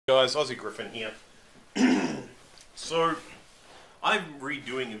Guys, Aussie Griffin here. So, I'm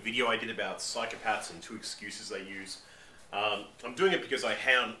redoing a video I did about psychopaths and 2 excuses they use. I'm doing it because I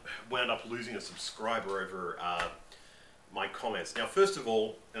wound up losing a subscriber over my comments. Now, first of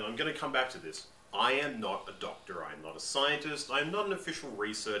all, and I'm going to come back to this, I am not a doctor, I am not a scientist, I am not an official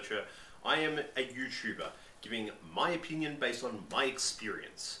researcher, I am a YouTuber giving my opinion based on my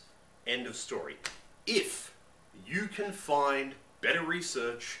experience. End of story. If you can find better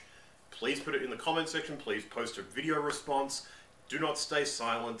research, please put it in the comment section, please post a video response. Do not stay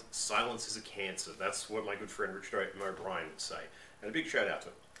silent. Silence is a cancer. That's what my good friend Richard O'Brien would say. And a big shout out to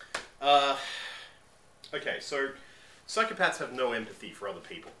him. Okay, so psychopaths have no empathy for other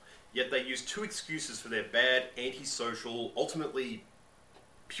people, yet they use 2 excuses for their bad, antisocial, ultimately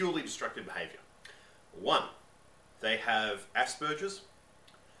purely destructive behavior. 1, they have Aspergers.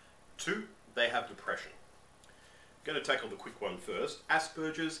 2, they have depression. I'm going to tackle the quick one first.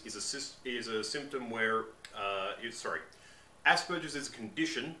 Asperger's is a symptom where, Asperger's is a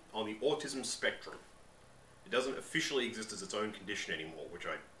condition on the autism spectrum. It doesn't officially exist as its own condition anymore, which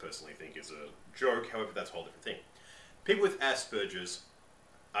I personally think is a joke, however that's a whole different thing. People with Asperger's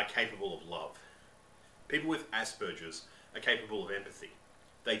are capable of love. People with Asperger's are capable of empathy.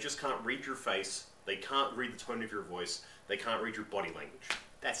 They just can't read your face, they can't read the tone of your voice, they can't read your body language.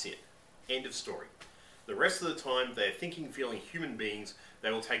 That's it. End of story. The rest of the time, they're thinking, feeling human beings. They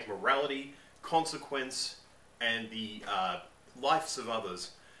will take morality, consequence, and the lives of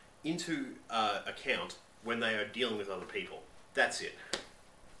others into account when they are dealing with other people. That's it.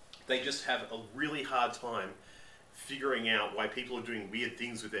 They just have a really hard time figuring out why people are doing weird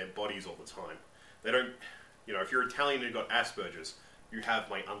things with their bodies all the time. They don't, if you're Italian and you've got Asperger's, you have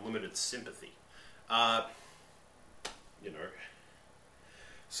my unlimited sympathy.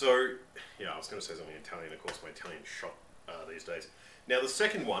 So, I was going to say something in Italian. Of course, my Italian's shot these days. Now, the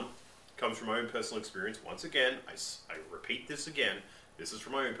second one comes from my own personal experience. Once again, I repeat this again. This is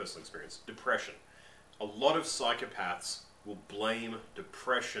from my own personal experience. Depression. A lot of psychopaths will blame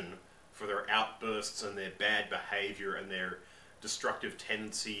depression for their outbursts and their bad behavior and their destructive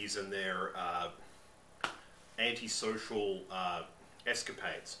tendencies and their antisocial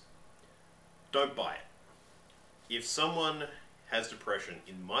escapades. Don't buy it. If someone has depression,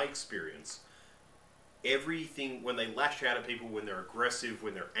 in my experience, everything, when they lash out at people, when they're aggressive,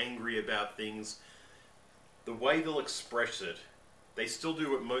 when they're angry about things, the way they'll express it, they still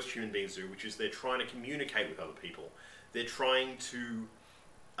do what most human beings do, which is they're trying to communicate with other people. They're trying to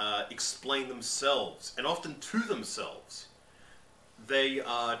explain themselves, and often to themselves. They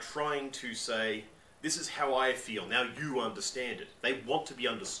are trying to say, this is how I feel, now you understand it. They want to be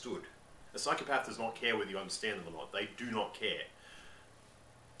understood. A psychopath does not care whether you understand them or not. They do not care.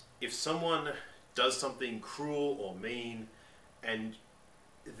 If someone does something cruel or mean, and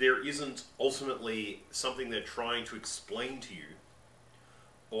there isn't ultimately something they're trying to explain to you,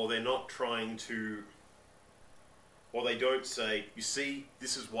 or they're not trying to, or they don't say, you see,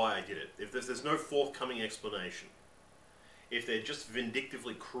 this is why I did it. If there's no forthcoming explanation, if they're just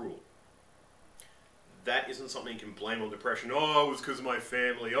vindictively cruel, that isn't something you can blame on depression. Oh, it was because of my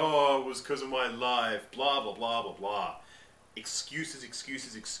family. Oh, it was because of my life. Blah, blah, blah, blah, blah. Excuses,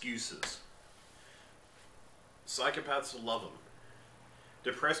 excuses, excuses. Psychopaths will love them.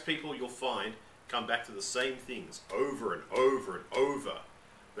 Depressed people, you'll find, come back to the same things over and over and over.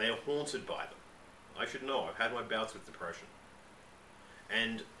 They are haunted by them. I should know. I've had my bouts with depression.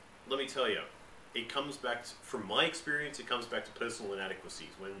 And let me tell you, it comes back, from my experience, it comes back to personal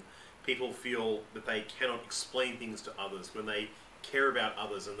inadequacies. When people feel that they cannot explain things to others, when they care about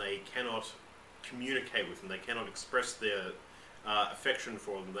others and they cannot communicate with them, they cannot express their affection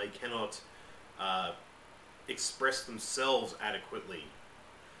for them, they cannot express themselves adequately.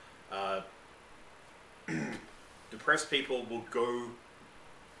 Depressed people will go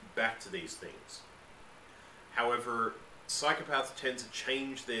back to these things. However, psychopaths tend to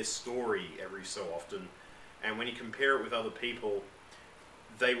change their story every so often, and when you compare it with other people,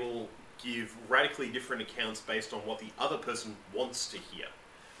 they will give radically different accounts based on what the other person wants to hear.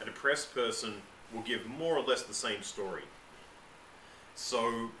 A depressed person will give more or less the same story.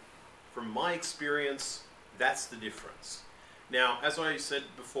 So, from my experience, that's the difference. Now, as I said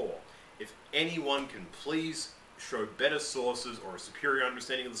before, if anyone can please show better sources or a superior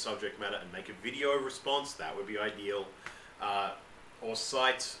understanding of the subject matter and make a video response, that would be ideal. Or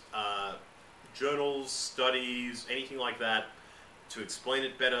cite journals, studies, anything like that, to explain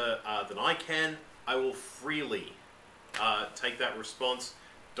it better than I can, I will freely take that response.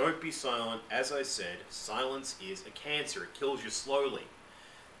 Don't be silent. As I said, silence is a cancer. It kills you slowly.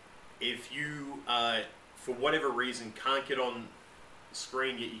 If you, for whatever reason, can't get on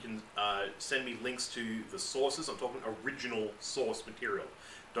screen, yet you can send me links to the sources. I'm talking original source material.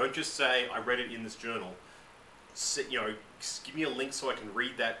 Don't just say, I read it in this journal. Give me a link so I can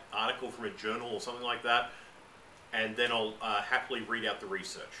read that article from a journal or something like that, and then I'll happily read out the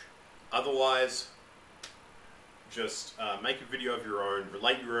research. Otherwise, just make a video of your own,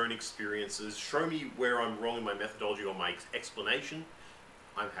 relate your own experiences, show me where I'm wrong in my methodology or my explanation.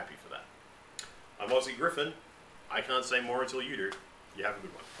 I'm happy for that. I'm Aussie Griffin. I can't say more until you do. You have a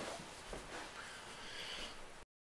good one.